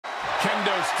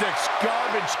kendo sticks,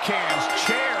 garbage cans,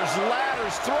 chairs,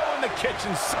 ladders, throwing the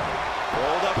kitchen sink.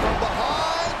 Hold up from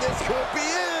behind. This could be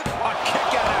it. A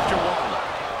kick out after one.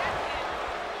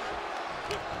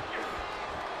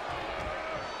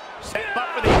 Set up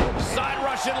for the side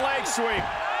Russian leg sweep.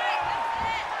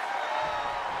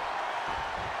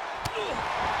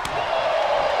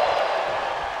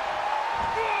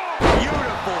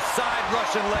 Beautiful side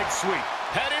Russian leg sweep.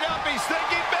 Heading up, he's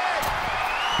thinking big.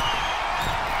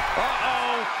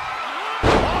 Uh-oh.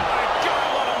 Oh, my God,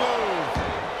 what a move.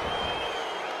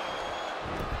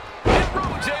 And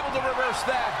Rhodes able to reverse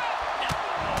that.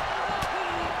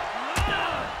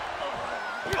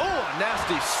 Oh, a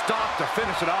nasty stop to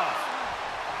finish it off.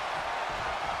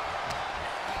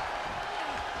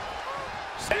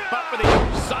 Step up for the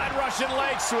side Russian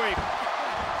leg sweep.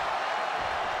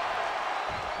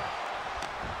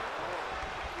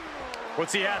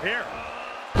 What's he have here?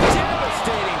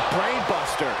 Devastating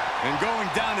brainbuster. And going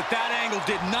down at that angle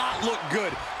did not look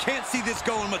good. Can't see this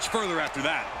going much further after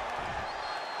that.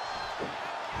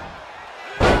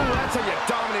 Ooh, that's how you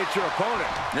dominate your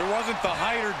opponent. It wasn't the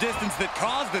height or distance that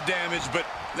caused the damage, but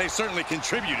they certainly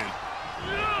contributed.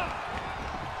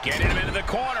 Get him into the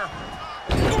corner.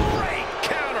 Great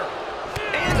counter.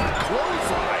 And a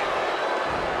clothesline.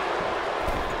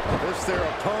 Lifts their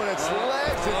opponent's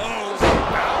legs and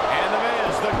out. And the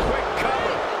Miz, the quick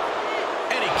cover.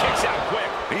 And he kicks out quick.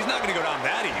 He's not going to go down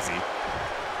that easy.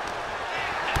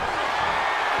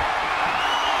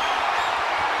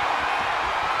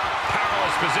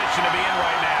 Powerless position to be in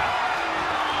right now.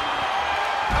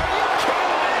 Are you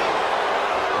kidding me?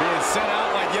 Being sent out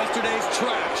like yesterday's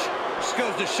trash. Just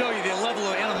goes to show you the level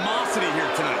of animosity here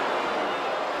tonight.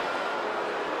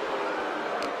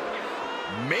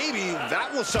 Maybe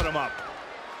that will shut him up.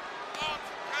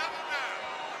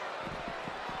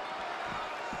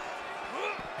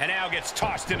 And now gets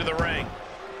tossed into the ring.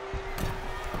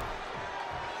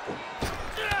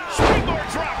 Springboard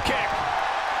drop kick.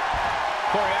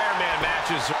 Corey Iron Man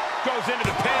matches. Goes into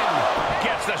the pin.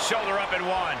 Gets the shoulder up and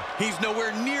one. He's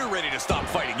nowhere near ready to stop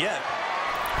fighting yet.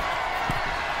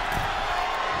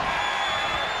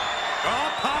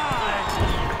 Up high.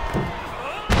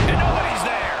 And nobody's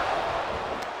there.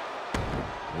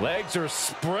 Legs are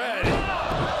spread.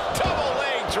 Double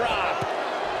leg drop.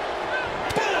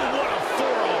 Boom, what a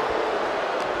forearm.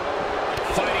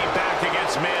 Fighting back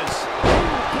against Miz.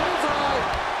 Bullseye.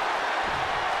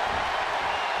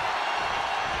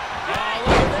 Oh,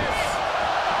 look at this.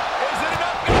 Is it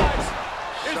enough, guys?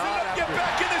 Is it enough to get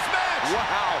back in this match?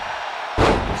 Wow.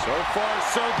 So far,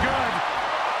 so good.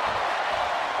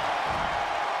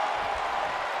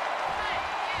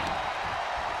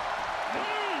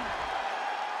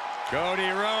 Cody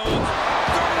Rhodes.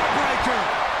 Breaker.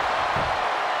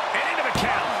 And into the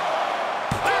count.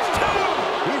 There's two.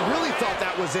 We really thought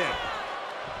that was it.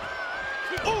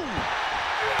 Ooh.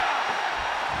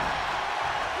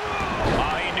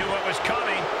 Oh, he knew what was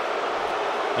coming.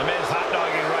 The Miz hot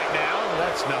dogging right now.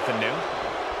 That's nothing new.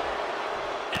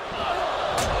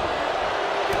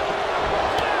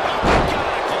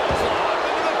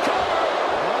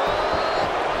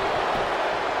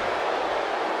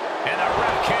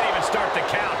 Start the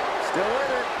count. Still in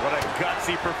it. What a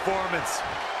gutsy performance.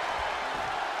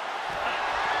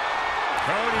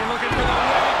 Cody looking for the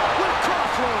win. With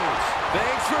crossroads.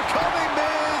 Thanks for coming,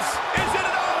 Miz. Is it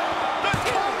enough? The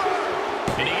cover.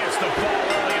 And he gets the fall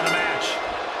early in the match.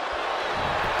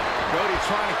 Cody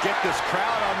trying to get this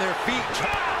crowd on their feet.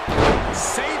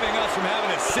 Saving us from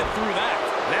having to sit through that.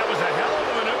 That was a hell of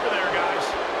a maneuver there, guys.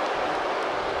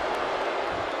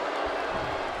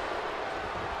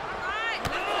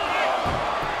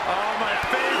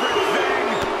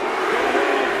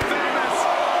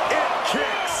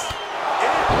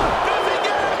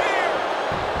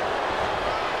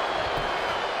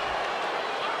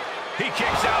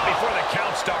 Kicks out before the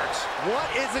count starts. What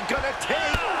is it going to take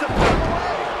to put him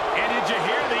away? And did you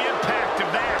hear the impact of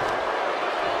that?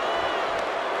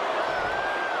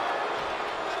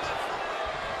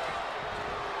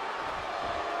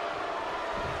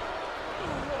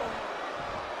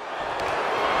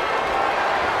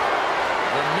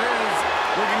 The Miz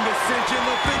looking to cinch in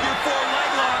the figure four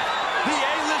leg lock. The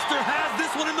A-lister has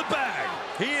this one in the bag.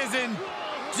 He is in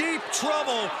deep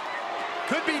trouble.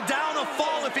 Could be down a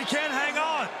fall if he can't hang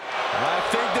on. I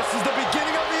think this is the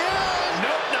beginning of the end.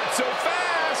 Nope, not so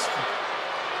fast.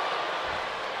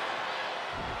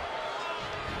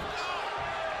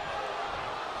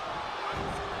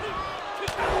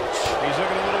 He's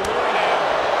looking a little worried now.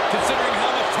 Considering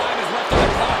how much time is left on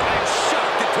the clock, I'm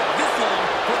shocked it took this long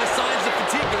for the signs of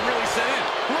fatigue to really set in.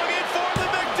 Looking for the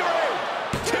victory.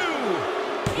 Two.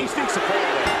 He sneaks a fall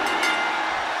there.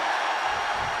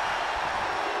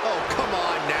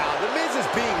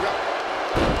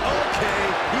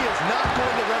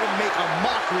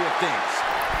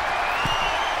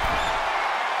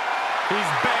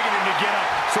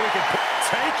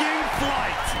 taking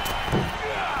flight.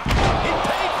 He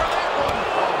paid for that one.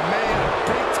 Oh, man,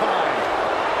 big time.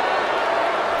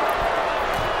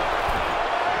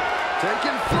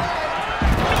 Taking flight.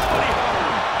 Nobody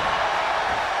home.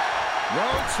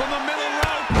 Rhodes from the middle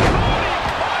rope.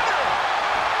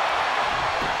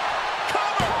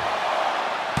 Cover.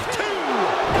 2.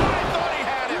 I thought he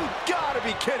had him. You gotta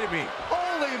be kidding me.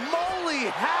 Holy moly,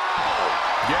 how?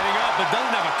 Getting up, but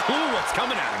doesn't have a clue what's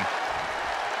coming at him.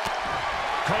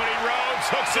 Cody Rhodes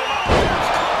hooks him up.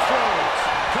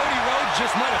 Cody Rhodes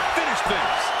just might have finished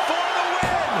things. For the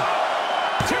win.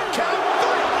 2 count.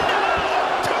 3. No.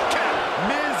 2 count.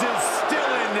 Miz is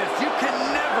still in this. You can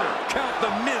never count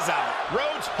the Miz out.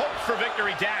 Rhodes hopes for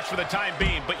victory dash for the time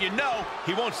being, but you know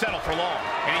he won't settle for long.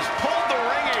 And he's pulled the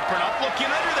ring apron up, looking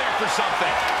under there for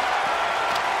something.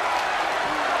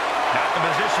 Not the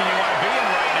position you want to be in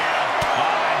right now.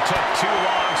 Oh, it took too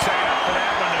long setting up for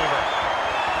that maneuver.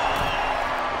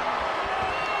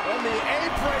 On the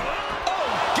apron.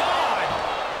 Oh, God.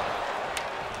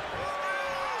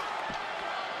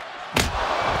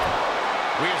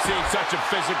 We have seen such a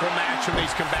physical match from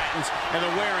these combatants, and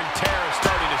the wear and tear is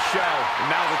starting to show. And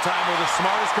now the time where the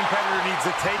smartest competitor needs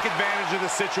to take advantage of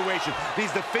the situation.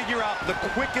 Needs to figure out the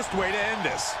quickest way to end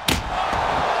this.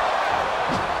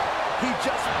 He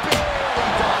just barely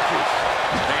dodges.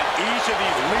 And each of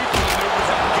these lethal maneuvers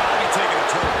have got to be taking a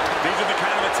toll. These are the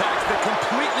kind of attacks that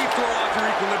completely throw off your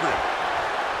equilibrium.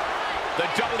 The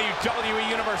WWE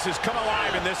Universe has come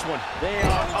alive in this one. They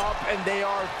are up and they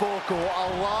are vocal. A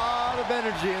lot of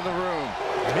energy in the room.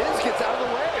 Miz gets out of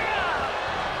the way.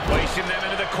 Placing them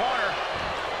into the corner.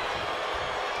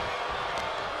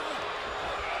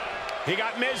 He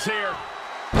got Miz here.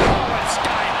 Oh, and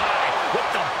sky high with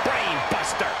the brain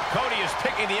buster. Cody is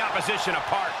picking the opposition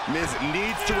apart. Miz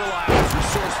needs to rely on his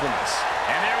resourcefulness.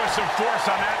 And there was some force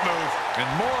on that move. And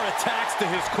more attacks to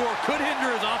his core could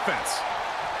hinder his offense.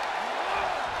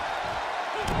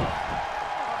 Boom!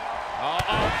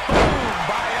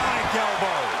 Bionic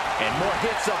elbow. And more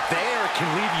hits up there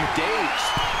can leave you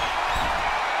dazed.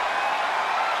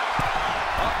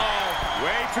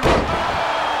 Way too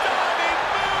diving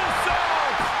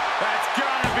moonsault. That's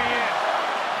gotta be it.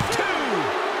 2.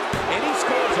 And he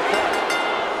scores a point.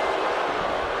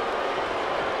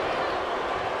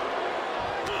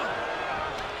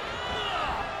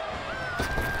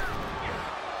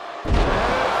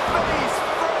 Face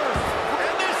first.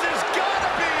 And this has gotta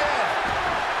be it.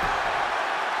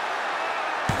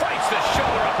 Fights the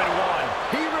shoulder up and one.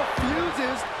 He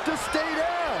refuses to stay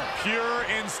down. Pure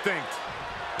instinct.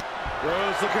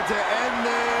 Rhodes looking to end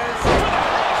this.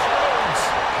 Rhodes.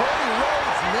 Cody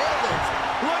Rhodes nailed it.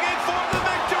 Looking for the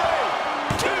victory.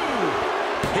 2.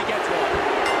 He gets one.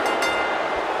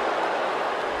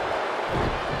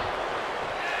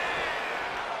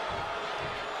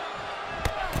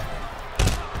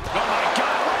 Oh, my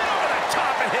God. Right over the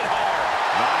top and hit hard.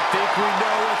 I think we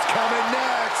know what's coming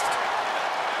next.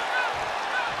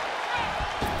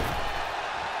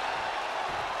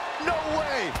 No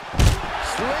way.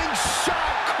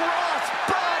 Slingshot cross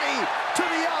body to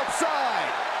the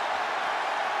outside.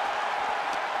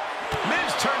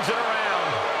 Miz turns it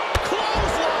around.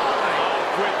 Clothesline.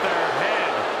 Off with their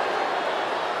head.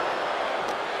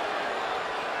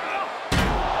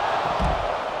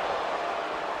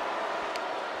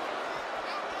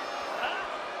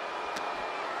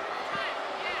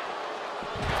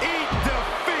 Eat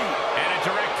defeat. And a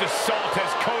direct assault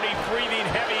has Cody breathing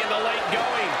heavy in the late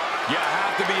going. You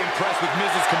have to be impressed with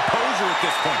Miz's composure at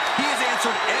this point. He has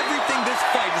answered everything this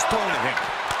fight has thrown at him.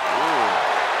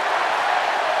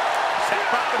 Set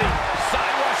property.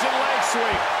 Side Russian leg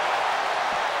sweep.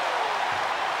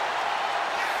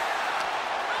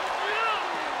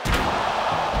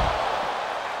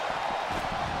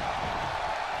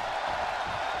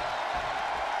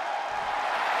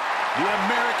 The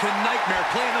American Nightmare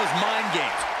playing those mind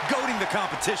games, goading the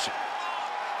competition.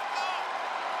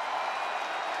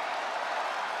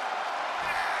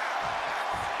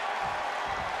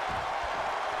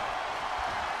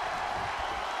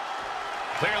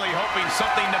 Clearly hoping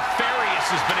something nefarious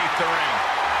is beneath the ring.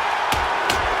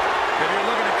 If you're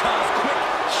looking to cause quick,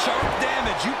 sharp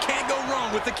damage, you can't go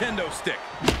wrong with the kendo stick.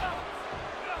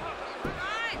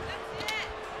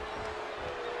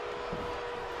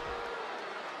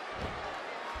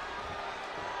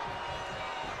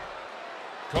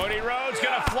 Cody Rhodes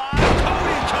gonna fly.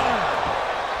 Cody Cone.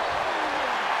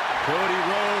 Cody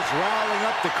Rhodes riling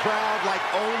up the crowd like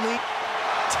only.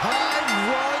 Time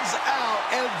runs out,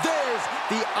 and there's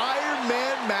the Iron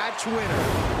Man match winner.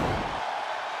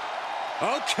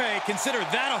 Okay, consider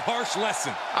that a harsh lesson.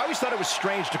 I always thought it was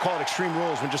strange to call it Extreme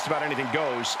Rules when just about anything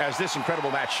goes, as this incredible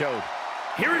match showed.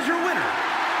 Here is your winner,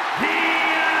 the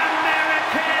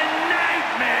American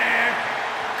Nightmare,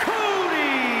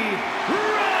 Cody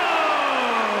Rhodes!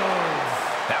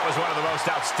 That was one of the most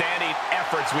outstanding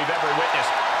efforts we've ever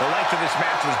witnessed. The length of this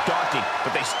match was daunting,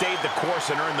 but they stayed the course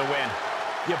and earned the win.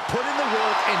 You put in the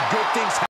work and good things happen.